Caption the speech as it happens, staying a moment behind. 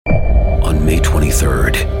on May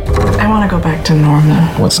 23rd. I want to go back to normal.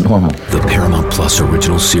 What's normal? The Paramount Plus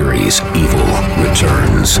original series, Evil,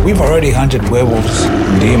 returns. We've already hunted werewolves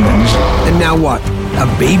and demons. And now what? A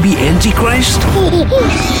baby Antichrist?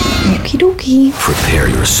 Okie dokie. Prepare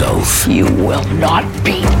yourself. You will not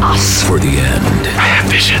beat us. For the end. I have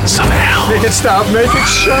visions of hell. Make it stop, make it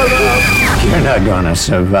shut up. You're not gonna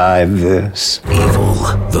survive this. Evil,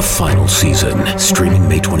 the final season. Streaming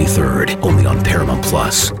May 23rd, only on Paramount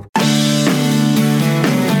Plus.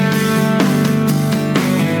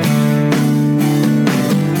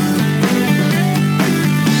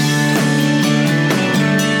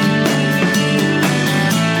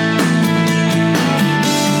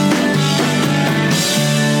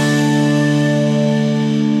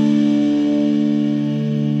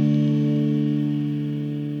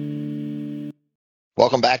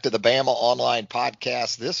 Welcome back to the Bama Online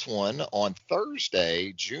Podcast. This one on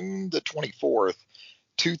Thursday, June the 24th,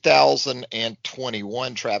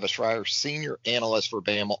 2021. Travis Schreier, senior analyst for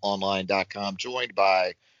BamaOnline.com, joined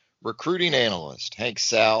by recruiting analyst Hank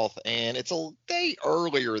South. And it's a day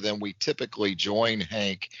earlier than we typically join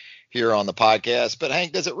Hank here on the podcast. But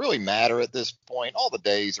Hank, does it really matter at this point? All the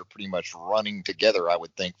days are pretty much running together, I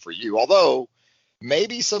would think, for you. Although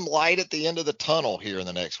maybe some light at the end of the tunnel here in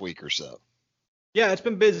the next week or so. Yeah, it's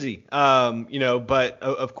been busy, but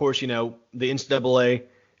of course, the NCAA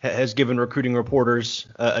has given recruiting reporters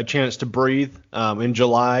a chance to breathe in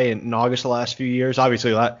July and in August the last few years.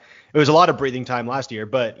 Obviously, it was a lot of breathing time last year,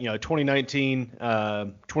 but 2019,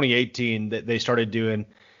 2018, they started doing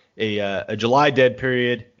a July dead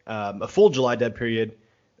period, a full July dead period,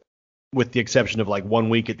 with the exception of like 1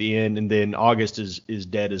 week at the end, and then August is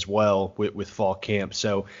dead as well with fall camp.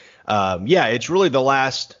 So it's really the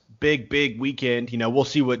last big weekend. We'll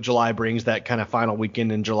see what July brings, that kind of final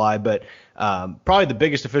weekend in July, but probably the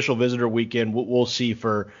biggest official visitor weekend we'll see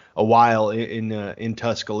for a while in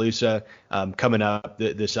Tuscaloosa coming up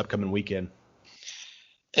this upcoming weekend.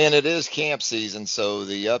 And it is camp season, so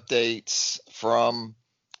the updates from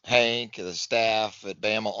Hank, the staff at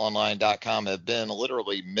BamaOnline.com have been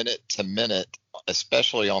literally minute to minute,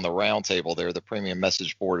 especially on the roundtable there, the premium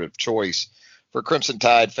message board of choice for Crimson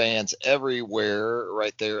Tide fans everywhere,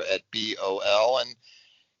 right there at BOL. And,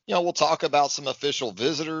 we'll talk about some official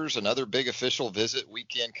visitors, another big official visit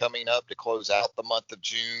weekend coming up to close out the month of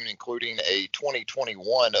June, including a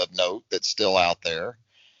 2021 of note that's still out there.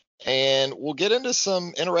 And we'll get into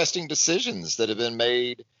some interesting decisions that have been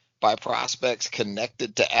made by prospects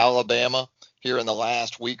connected to Alabama here in the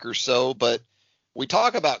last week or so. But we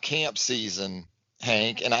talk about camp season,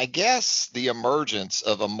 Hank, and I guess the emergence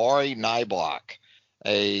of Amari Niblack,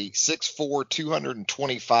 a 6'4",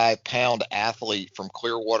 225-pound athlete from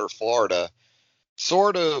Clearwater, Florida,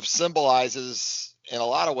 sort of symbolizes in a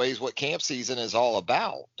lot of ways what camp season is all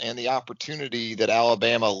about, and the opportunity that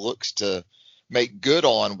Alabama looks to make good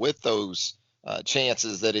on with those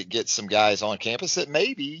chances that it gets some guys on campus that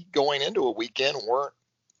maybe going into a weekend weren't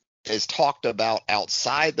as talked about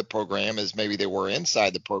outside the program as maybe they were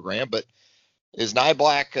inside the program. But is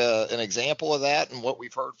Niblack an example of that and what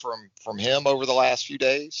we've heard from him over the last few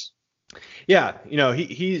days? Yeah,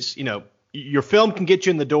 he's your film can get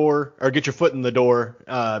you in the door or get your foot in the door,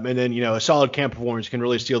 and then a solid camp performance can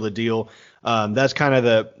really seal the deal. That's kind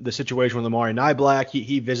of the situation with Amari Niblack.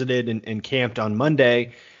 He visited and camped on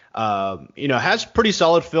Monday. Has pretty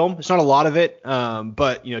solid film. It's not a lot of it,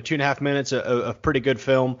 but 2.5 minutes of pretty good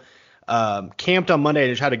film. Camped on Monday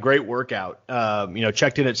and just had a great workout.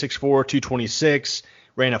 Checked in at 6'4", 226,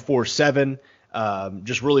 ran a 4.7.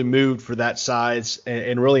 Just really moved for that size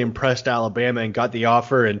and really impressed Alabama and got the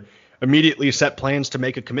offer and immediately set plans to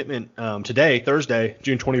make a commitment today, Thursday,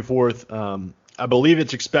 June 24th. I believe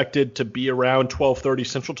it's expected to be around 12:30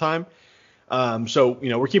 Central Time. So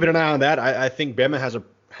we're keeping an eye on that. I think Bama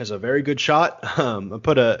has a very good shot. I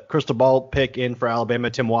put a crystal ball pick in for Alabama.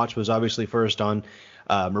 Tim Watts was obviously first on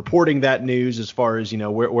reporting that news as far as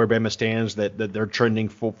where Bama stands, that they're trending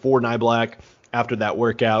for Niblack after that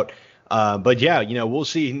workout. But yeah, we'll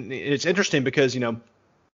see. It's interesting because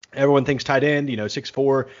everyone thinks tight end,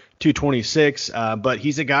 6'4", 226, but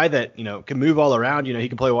he's a guy that can move all around. He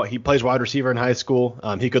can play. He plays wide receiver in high school.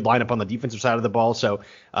 He could line up on the defensive side of the ball. So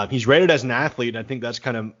he's rated as an athlete. And I think that's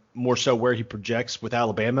kind of more so where he projects with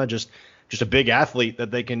Alabama. Just a big athlete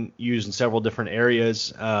that they can use in several different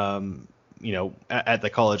areas. At the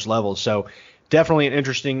college level. So definitely an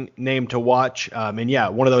interesting name to watch. And yeah,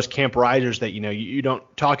 one of those camp risers that, you don't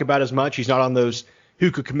talk about as much. He's not on those who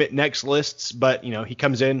could commit next lists, but, he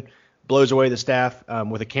comes in, blows away the staff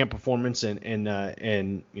with a camp performance and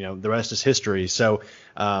the rest is history. So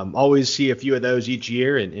always see a few of those each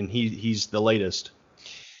year and he's the latest.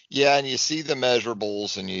 Yeah, and you see the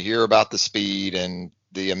measurables and you hear about the speed, and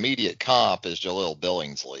the immediate comp is Jaleel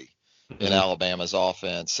Billingsley in Alabama's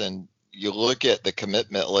offense. And you look at the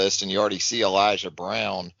commitment list and you already see Elijah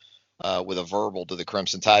Brown with a verbal to the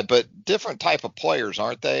Crimson Tide, but different type of players,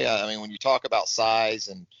 aren't they? I mean, when you talk about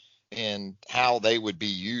size and how they would be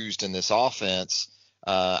used in this offense,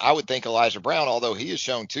 I would think Elijah Brown, although he has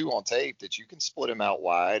shown too on tape that you can split him out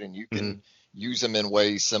wide and you can use him in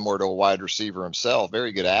ways similar to a wide receiver himself.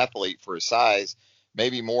 Very good athlete for his size,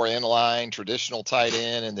 maybe more inline, traditional tight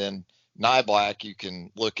end, and then Niblack you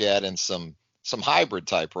can look at in some hybrid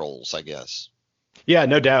type roles, I guess. Yeah,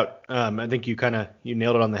 no doubt. I think you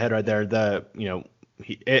nailed it on the head right there.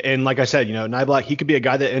 And like I said, Niblack, he could be a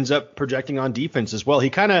guy that ends up projecting on defense as well. He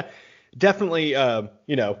kind of definitely,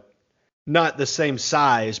 not the same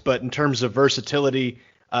size, but in terms of versatility,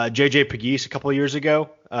 JJ Pegues a couple of years ago,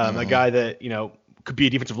 a guy that, could be a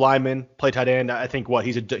defensive lineman, play tight end. I think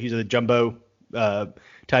he's a jumbo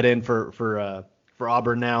tight end for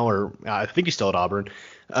Auburn now, or I think he's still at Auburn.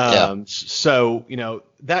 So,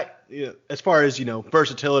 that, as far as,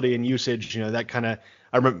 versatility and usage, that kind of,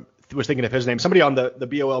 I remember was thinking of his name. Somebody on the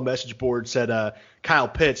BOL message board said Kyle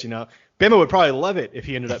Pitts, Bama would probably love it if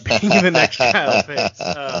he ended up being the next Kyle Pitts.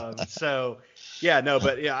 I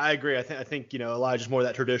agree. I think Elijah's more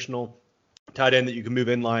that traditional tight end that you can move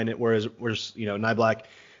in line, whereas Niblack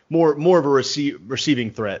more of a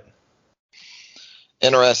receiving threat.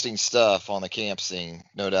 Interesting stuff on the camp scene,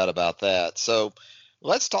 no doubt about that. So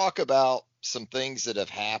let's talk about some things that have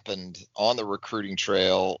happened on the recruiting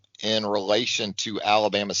trail in relation to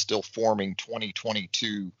Alabama still forming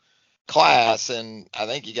 2022 class. And I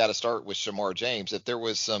think you got to start with Shamar James. If there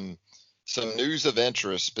was some news of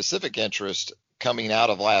interest, specific interest coming out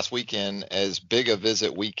of last weekend, as big a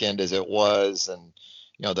visit weekend as it was, and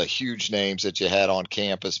the huge names that you had on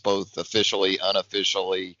campus, both officially,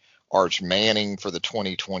 unofficially, Arch Manning for the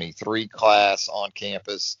 2023 class on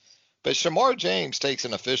campus. But Shamar James takes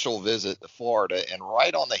an official visit to Florida, and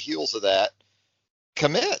right on the heels of that,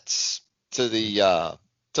 commits to the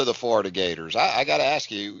Florida Gators. I got to ask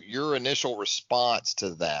you your initial response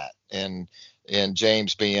to that, and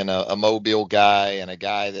James being a Mobile guy and a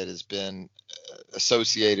guy that has been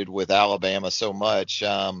associated with Alabama so much.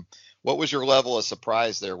 What was your level of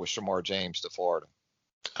surprise there with Shamar James to Florida?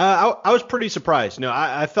 I was pretty surprised.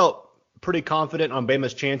 I felt pretty confident on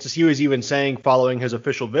Bama's chances. He was even saying following his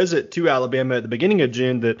official visit to Alabama at the beginning of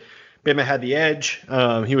June that Bama had the edge.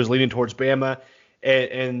 He was leaning towards Bama.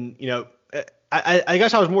 And I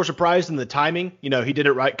guess I was more surprised in the timing. He did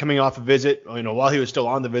it right coming off a visit, while he was still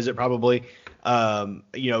on the visit probably.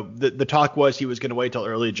 The talk was he was going to wait till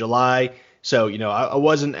early July. So, I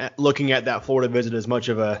wasn't looking at that Florida visit as much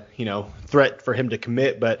of a, threat for him to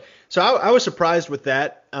commit. But so I was surprised with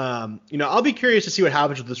that. I'll be curious to see what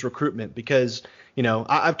happens with this recruitment because,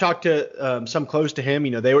 I've talked to some close to him.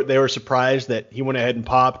 They were surprised that he went ahead and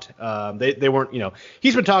popped. They weren't,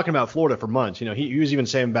 he's been talking about Florida for months. He was even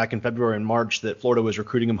saying back in February and March that Florida was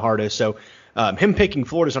recruiting him hardest. So him picking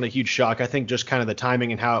Florida is not a huge shock. I think just kind of the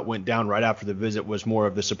timing and how it went down right after the visit was more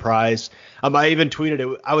of the surprise. I even tweeted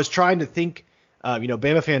it. I was trying to think,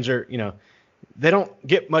 Bama fans are, they don't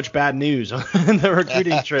get much bad news on the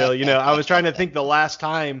recruiting trail. I was trying to think the last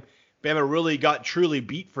time Bama really got truly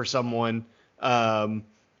beat for someone on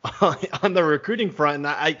the recruiting front.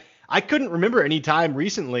 And I couldn't remember any time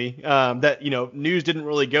recently that, news didn't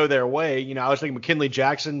really go their way. I was thinking McKinley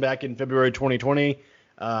Jackson back in February 2020.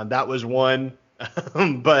 That was one.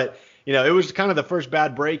 But, it was kind of the first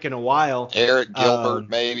bad break in a while. Eric Gilbert,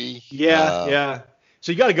 maybe. Yeah.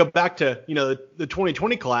 So you got to go back to, the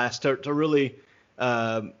 2020 class to really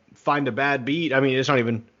find a bad beat. I mean, it's not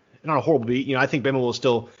a horrible beat. I think Bama will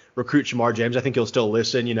still recruit Shamar James. I think he'll still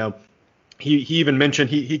listen. He even mentioned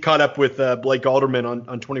he caught up with Blake Alderman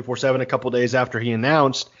on 24/7 a couple of days after he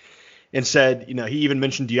announced and said, he even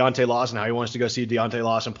mentioned Deontay Lawson, how he wants to go see Deontay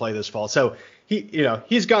Lawson play this fall. So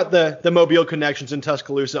he's got the Mobile connections in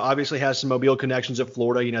Tuscaloosa, obviously has some Mobile connections at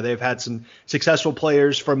Florida. They've had some successful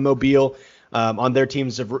players from Mobile on their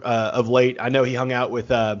teams of late. I know he hung out with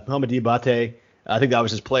Hamadi Bate. I think that was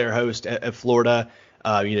his player host at Florida.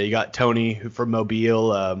 You got Tony from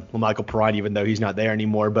Mobile, Michael Perrine, even though he's not there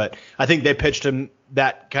anymore. But I think they pitched him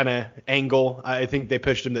that kind of angle. I think they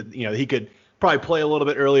pitched him that he could probably play a little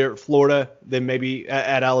bit earlier at Florida than maybe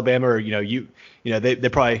at Alabama, or they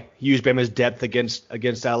probably use Bama's depth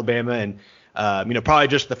against Alabama, and probably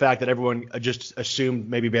just the fact that everyone just assumed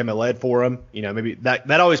maybe Bama led for him. Maybe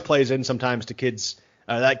that always plays in sometimes to kids'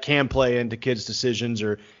 that can play into kids' decisions,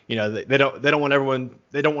 or they don't want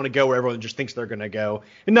to go where everyone just thinks they're going to go.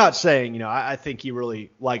 And not saying I think he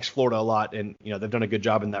really likes Florida a lot, and they've done a good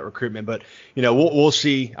job in that recruitment. But we'll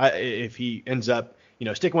see if he ends up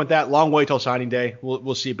sticking with that. Long way till signing day.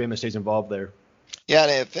 We'll see if Bama stays involved there. Yeah,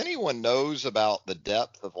 and if anyone knows about the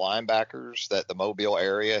depth of linebackers that the Mobile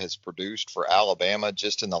area has produced for Alabama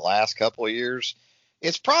just in the last couple of years,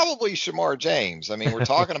 it's probably Shamar James. I mean, we're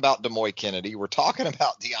talking about Demoy Kennedy. We're talking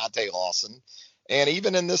about Deontay Lawson. And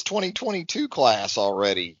even in this 2022 class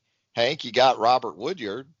already, Hank, you got Robert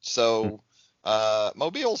Woodyard. So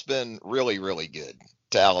Mobile's been really, really good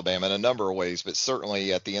to Alabama in a number of ways, but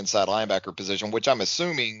certainly at the inside linebacker position, which I'm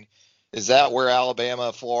assuming – is that where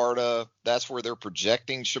Alabama, Florida, that's where they're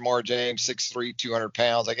projecting Shamar James, 6'3", 200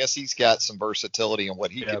 pounds? I guess he's got some versatility in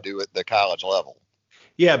what he could do at the college level.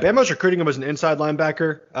 Yeah, Bama's recruiting him as an inside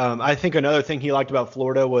linebacker. I think another thing he liked about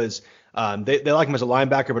Florida was they like him as a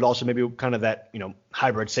linebacker, but also maybe kind of that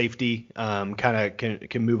hybrid safety, kind of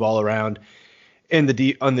can move all around on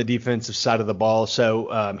the defensive side of the ball. So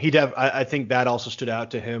I think that also stood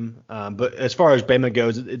out to him. But as far as Bama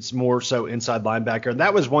goes, it's more so inside linebacker. And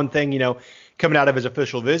that was one thing, coming out of his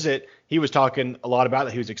official visit, he was talking a lot about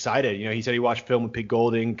that. He was excited. He said he watched film with Pete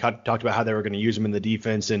Golding, talked about how they were going to use him in the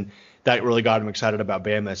defense, and that really got him excited about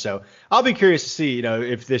Bama. So I'll be curious to see,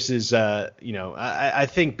 if this is, I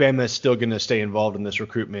think Bama is still going to stay involved in this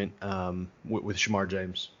recruitment with Shamar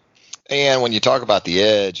James. And when you talk about the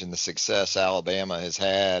edge and the success Alabama has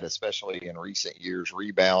had, especially in recent years,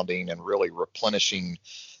 rebounding and really replenishing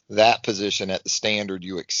that position at the standard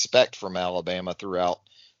you expect from Alabama throughout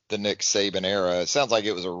the Nick Saban era, it sounds like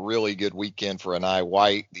it was a really good weekend for Anai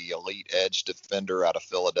White, the elite edge defender out of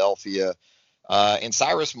Philadelphia. And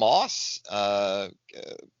Cyrus Moss,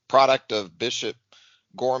 product of Bishop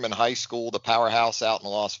Gorman High School, the powerhouse out in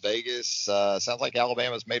Las Vegas. Sounds like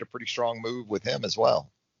Alabama's made a pretty strong move with him as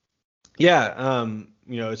well. Yeah,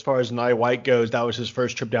 as far as Anai White goes, that was his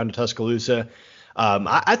first trip down to Tuscaloosa.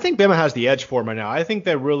 I think Bama has the edge for him right now. I think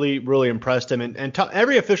they really, really impressed him. And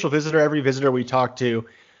every official visitor, every visitor we talk to,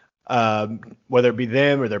 whether it be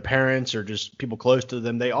them or their parents or just people close to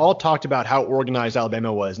them, they all talked about how organized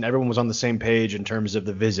Alabama was, and everyone was on the same page in terms of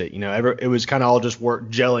the visit. It was kind of all just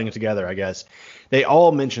gelling together, I guess. They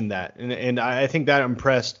all mentioned that, and I think that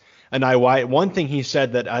impressed Anai White. One thing he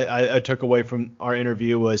said that I took away from our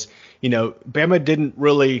interview was, Bama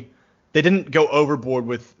didn't go overboard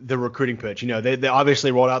with the recruiting pitch. They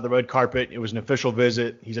obviously rolled out the red carpet. It was an official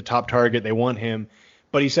visit. He's a top target. They want him.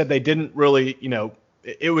 But he said they didn't really,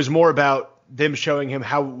 it was more about them showing him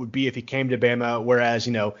how it would be if he came to Bama, whereas,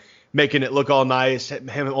 making it look all nice,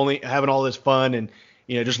 him only having all this fun and,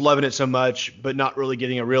 just loving it so much, but not really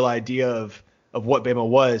getting a real idea of what Bama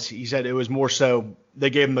was. He said it was more so they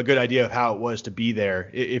gave him a good idea of how it was to be there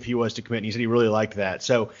if he was to commit. And he said he really liked that.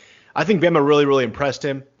 So I think Bama really, really impressed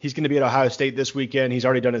him. He's going to be at Ohio State this weekend. He's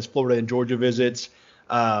already done his Florida and Georgia visits.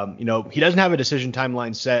 He doesn't have a decision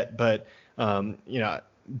timeline set, but,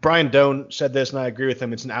 Brian Doan said this, and I agree with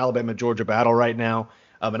him. It's an Alabama-Georgia battle right now.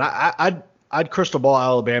 And I'd crystal ball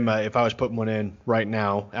Alabama if I was putting one in right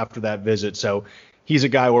now after that visit. So he's a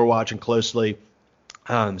guy we're watching closely.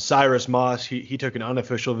 Cyrus Moss, he took an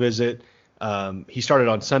unofficial visit. He started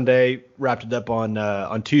on Sunday, wrapped it up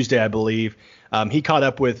on Tuesday, I believe. He caught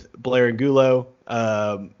up with Blair Angulo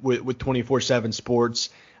with 24/7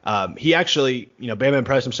 Sports. He actually, Bama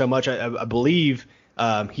impressed him so much. I believe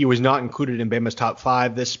he was not included in Bama's top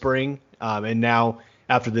 5 this spring, and now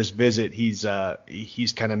after this visit, he's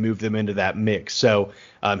kind of moved them into that mix. So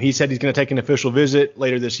he said he's going to take an official visit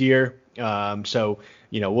later this year. So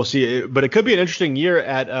we'll see. But it could be an interesting year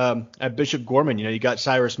at Bishop Gorman. You got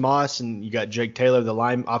Cyrus Moss and you got Jake Taylor,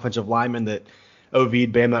 the offensive lineman that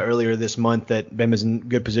OV'd Bama earlier this month that Bama's in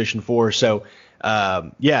good position for. So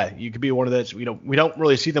you could be one of those. We don't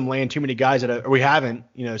really see them land too many guys we haven't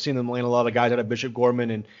seen them land a lot of guys out of Bishop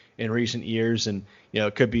Gorman in recent years, and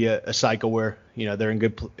it could be a cycle where they're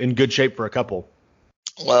in good shape for a couple.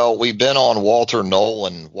 Well, we've been on Walter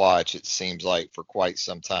Nolan watch, it seems like, for quite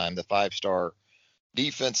some time. The 5-star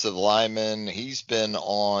defensive lineman. He's been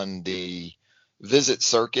on the visit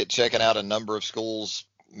circuit, checking out a number of schools.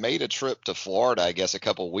 Made a trip to Florida, I guess, a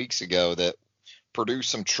couple of weeks ago that produced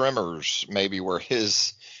some tremors, maybe where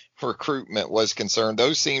his recruitment was concerned.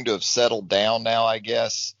 Those seem to have settled down now, I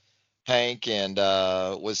guess, Hank. And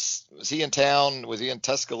was he in town? Was he in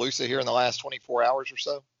Tuscaloosa here in the last 24 hours or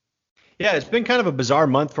so? Yeah, it's been kind of a bizarre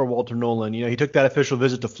month for Walter Nolan. He took that official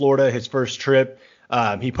visit to Florida, his first trip.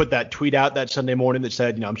 He put that tweet out that Sunday morning that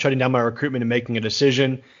said, I'm shutting down my recruitment and making a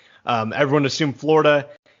decision. Everyone assumed Florida.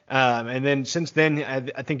 And then since then,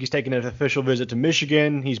 I think he's taken an official visit to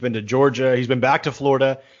Michigan. He's been to Georgia. He's been back to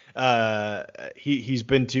Florida. He's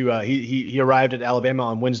been to he arrived at Alabama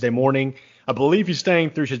on Wednesday morning. I believe he's staying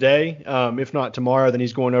through today. If not tomorrow, then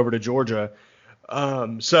he's going over to Georgia.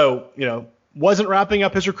 So, wasn't wrapping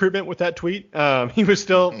up his recruitment with that tweet. He was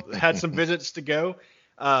still had some visits to go.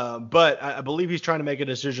 But I believe he's trying to make a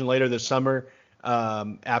decision later this summer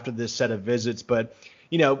after this set of visits. But,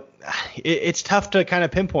 it's tough to kind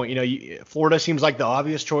of pinpoint. Florida seems like the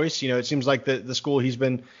obvious choice. It seems like the school he's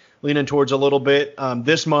been leaning towards a little bit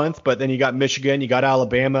this month. But then you got Michigan, you got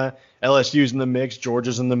Alabama, LSU's in the mix,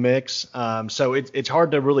 Georgia's in the mix. So it's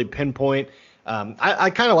hard to really pinpoint. I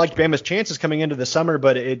kind of liked Bama's chances coming into the summer,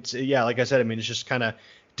 but like I said, it's just kind of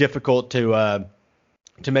difficult to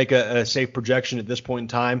make a safe projection at this point in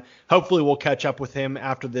time. Hopefully we'll catch up with him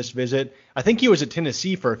after this visit. I think he was at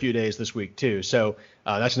Tennessee for a few days this week too. So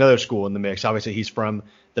that's another school in the mix. Obviously he's from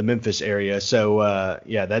the Memphis area. So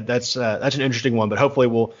that's an interesting one, but hopefully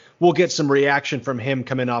we'll get some reaction from him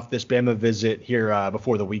coming off this Bama visit here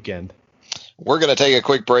before the weekend. We're going to take a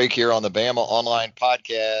quick break here on the Bama Online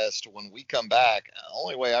Podcast. When we come back, the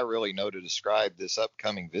only way I really know to describe this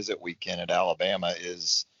upcoming visit weekend at Alabama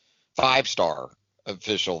is 5-star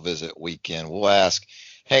official visit weekend. We'll ask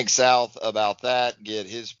Hank South about that, get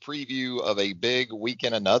his preview of a big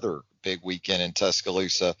weekend, another big weekend in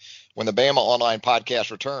Tuscaloosa, when the Bama Online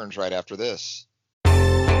Podcast returns right after this.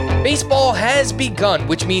 Baseball has begun,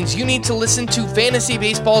 which means you need to listen to Fantasy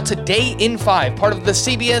Baseball Today in 5, part of the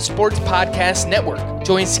CBS Sports Podcast Network.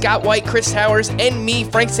 Join Scott White, Chris Towers, and me,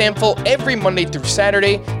 Frank Samfel, every Monday through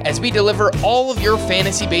Saturday as we deliver all of your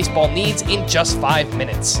fantasy baseball needs in just 5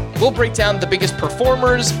 minutes. We'll break down the biggest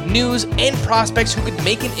performers, news, and prospects who could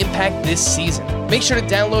make an impact this season. Make sure to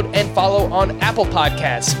download and follow on Apple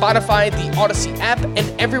Podcasts, Spotify, the Odyssey app,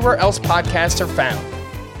 and everywhere else podcasts are found.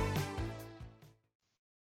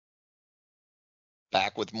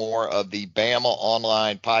 Back with more of the Bama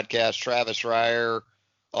Online Podcast. Travis Reier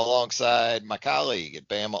alongside my colleague at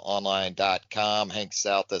BamaOnline.com. Hank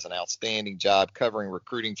South does an outstanding job covering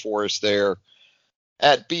recruiting for us there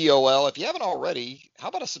at BOL. If you haven't already, how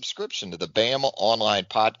about a subscription to the Bama Online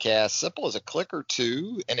Podcast? Simple as a click or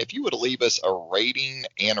two. And if you would leave us a rating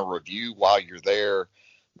and a review while you're there,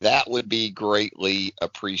 that would be greatly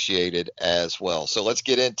appreciated as well. So let's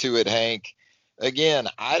get into it, Hank. Again,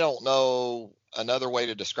 I don't know another way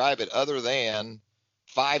to describe it other than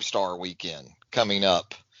 5-star weekend coming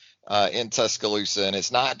up in Tuscaloosa. And it's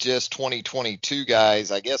not just 2022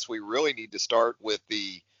 guys. I guess we really need to start with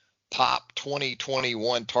the top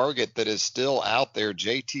 2021 target that is still out there,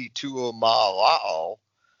 JT Tuimala'au,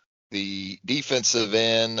 the defensive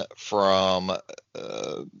end from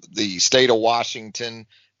the state of Washington.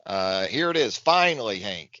 Here it is, finally,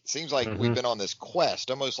 Hank. It seems like we've been on this quest,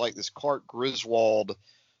 almost like this Clark Griswold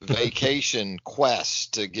vacation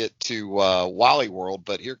quest to get to Wally World,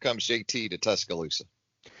 but here comes JT to Tuscaloosa.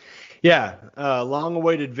 Yeah,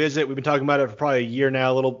 long-awaited visit. We've been talking about it for probably a year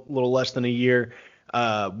now, a little less than a year.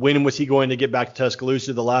 When was he going to get back to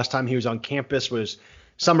Tuscaloosa? The last time he was on campus was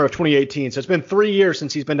summer of 2018. So it's been 3 years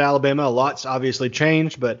since he's been to Alabama. A lot's obviously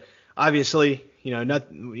changed, but obviously,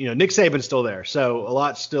 Nick Saban's still there. So a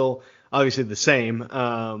lot's still obviously the same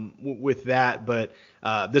with that, but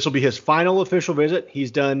this will be his final official visit. He's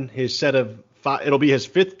done his set of it'll be his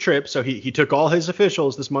 5th trip. So he took all his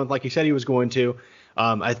officials this month, like he said he was going to.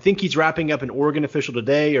 I think he's wrapping up an Oregon official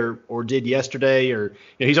today or did yesterday, or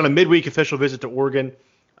he's on a midweek official visit to Oregon.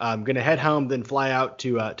 I'm going to head home, then fly out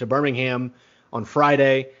to Birmingham on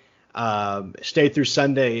Friday, stay through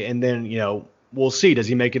Sunday, and then, we'll see. Does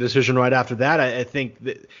he make a decision right after that? I think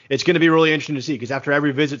that it's going to be really interesting to see, because after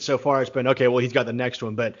every visit so far, it's been, okay, well, he's got the next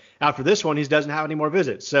one. But after this one, he doesn't have any more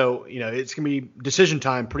visits. So, it's going to be decision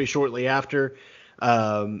time pretty shortly after.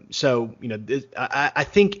 I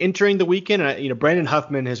think entering the weekend, Brandon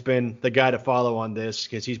Huffman has been the guy to follow on this,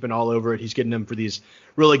 because he's been all over it. He's getting them for these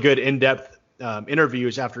really good in-depth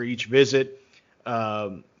interviews after each visit.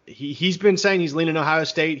 He's been saying he's leaning Ohio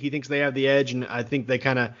State. He thinks they have the edge, and I think they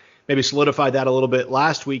kind of maybe solidified that a little bit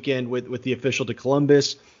last weekend with the official to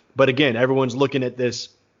Columbus. But again, everyone's looking at this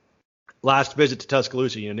last visit to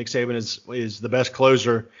Tuscaloosa. Nick Saban is the best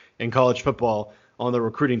closer in college football on the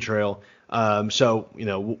recruiting trail. So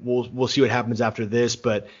we'll see what happens after this,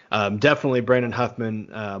 but definitely Brandon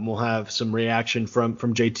Huffman will have some reaction from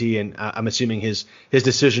JT, and I'm assuming his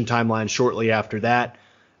decision timeline shortly after that.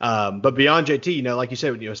 But beyond JT, like you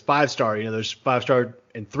said, it's 5-star. There's 5-star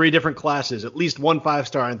in 3 different classes, at least one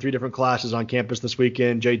 5-star in 3 different classes on campus this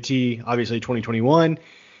weekend. JT, obviously 2021.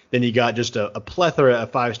 Then you got just a plethora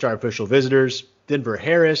of 5-star official visitors. Denver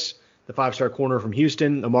Harris, the 5-star corner from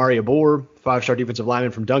Houston, Amari Abor, 5-star defensive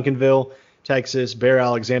lineman from Duncanville, Texas, Bear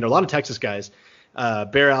Alexander, a lot of Texas guys.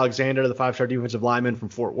 Bear Alexander, the 5-star defensive lineman from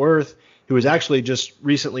Fort Worth, who was actually just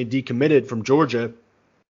recently decommitted from Georgia.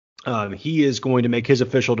 He is going to make his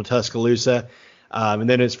official to Tuscaloosa. And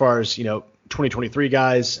then as far as, 2023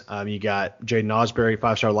 guys, you got Jaden Osbury,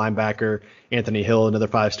 5-star linebacker, Anthony Hill, another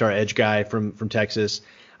 5-star edge guy from Texas,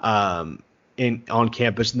 on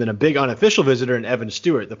campus. And then a big unofficial visitor in Evan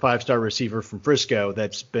Stewart, the 5-star receiver from Frisco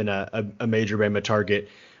that's been a major Bama target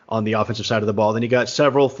on the offensive side of the ball. Then you got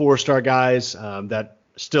several 4-star guys that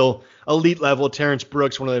still elite level. Terrence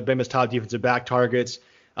Brooks, one of the Bama's top defensive back targets.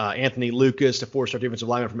 Anthony Lucas, a 4-star defensive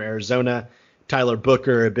lineman from Arizona. Tyler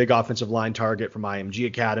Booker, a big offensive line target from IMG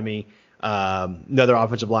Academy. Another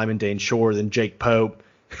offensive lineman, Dane Shore. Then Jake Pope,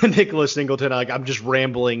 Nicholas Singleton. I'm just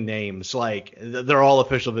rambling names. They're all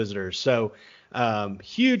official visitors. So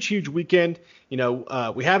huge weekend.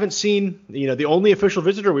 We haven't seen, the only official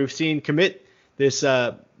visitor we've seen commit this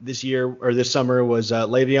year or this summer was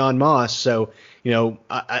Le'Veon Moss. So,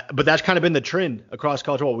 but that's kind of been the trend across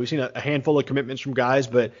college football. We've seen a handful of commitments from guys,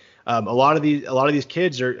 but a lot of these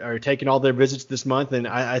kids are taking all their visits this month, and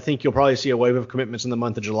I think you'll probably see a wave of commitments in the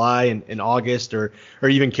month of July and August, or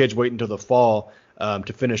even kids wait until the fall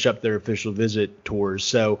to finish up their official visit tours.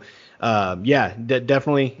 So,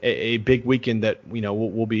 definitely a big weekend that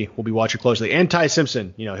we'll be watching closely. And Ty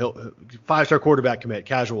Simpson, he'll 5-star quarterback commit,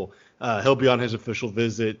 casual. He'll be on his official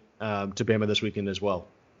visit to Bama this weekend as well.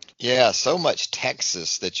 Yeah, so much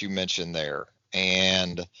Texas that you mentioned there.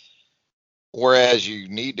 And whereas you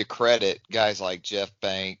need to credit guys like Jeff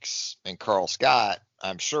Banks and Carl Scott,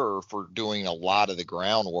 I'm sure, for doing a lot of the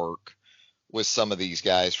groundwork with some of these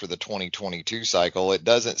guys for the 2022 cycle, it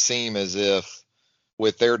doesn't seem as if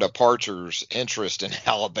with their departures, interest in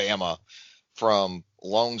Alabama from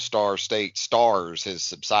Lone Star State stars has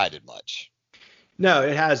subsided much. No,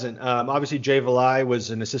 it hasn't. Obviously, Jay Valai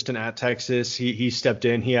was an assistant at Texas. He stepped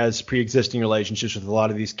in. He has pre-existing relationships with a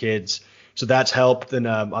lot of these kids, so that's helped. And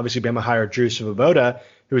obviously, Bama hired Drew Svoboda,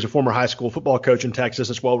 who is a former high school football coach in Texas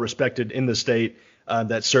that's well respected in the state.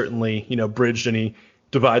 That certainly, bridged any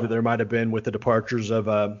divide that there might have been with the departures of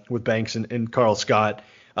with Banks and Carl Scott.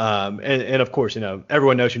 And of course,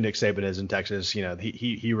 everyone knows who Nick Saban is in Texas.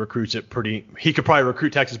 He recruits it pretty. He could probably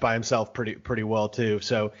recruit Texas by himself pretty well too.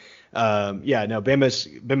 So.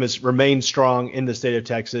 Bama's remained strong in the state of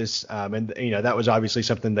Texas, and that was obviously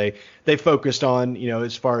something they focused on,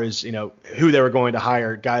 as far as who they were going to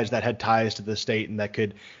hire, guys that had ties to the state and that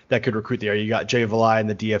could recruit the area. You got Jay Valai in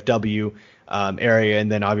the DFW area, and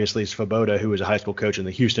then obviously Svoboda, who was a high school coach in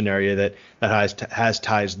the Houston area that has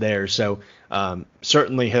ties there. So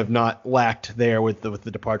certainly have not lacked there with the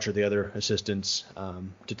departure of the other assistants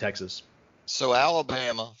to Texas. So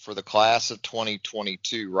Alabama for the class of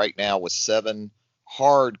 2022 right now with 7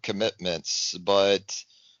 hard commitments, but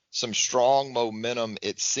some strong momentum,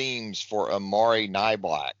 it seems, for Amari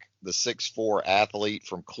Niblack, the 6'4" athlete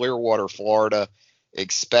from Clearwater, Florida,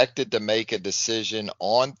 expected to make a decision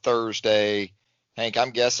on Thursday. Hank,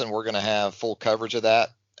 I'm guessing we're going to have full coverage of that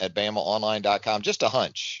at BamaOnline.com. Just a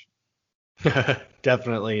hunch.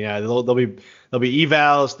 Definitely. Yeah. There'll be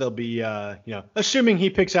evals. There'll be, assuming he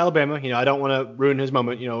picks Alabama, I don't want to ruin his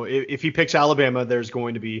moment. If he picks Alabama, there's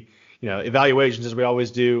going to be, evaluations as we always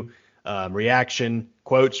do, reaction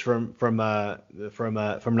quotes from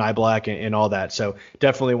Niblack and all that. So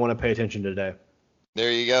definitely want to pay attention today.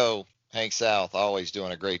 There you go. Hank South, always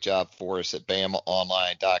doing a great job for us at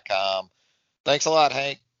BamaOnline.com. Thanks a lot,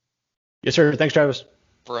 Hank. Yes, sir. Thanks, Travis.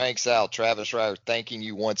 For Hank South, Travis Schreier, thanking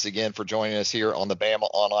you once again for joining us here on the Bama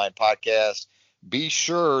Online Podcast. Be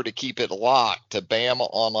sure to keep it locked to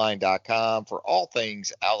BamaOnline.com for all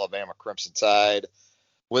things Alabama Crimson Tide,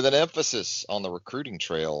 with an emphasis on the recruiting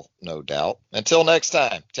trail, no doubt. Until next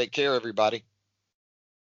time, take care, everybody.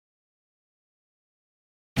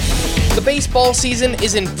 The baseball season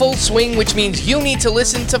is in full swing, which means you need to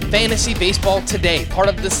listen to Fantasy Baseball Today, part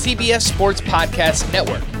of the CBS Sports Podcast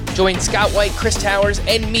Network. Join Scott White, Chris Towers,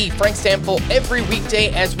 and me, Frank Stample, every weekday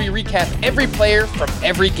as we recap every player from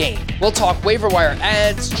every game. We'll talk waiver wire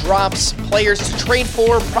ads, drops, players to trade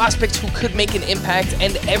for, prospects who could make an impact,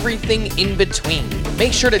 and everything in between.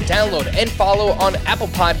 Make sure to download and follow on Apple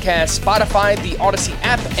Podcasts, Spotify, the Odyssey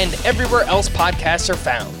app, and everywhere else podcasts are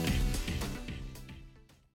found.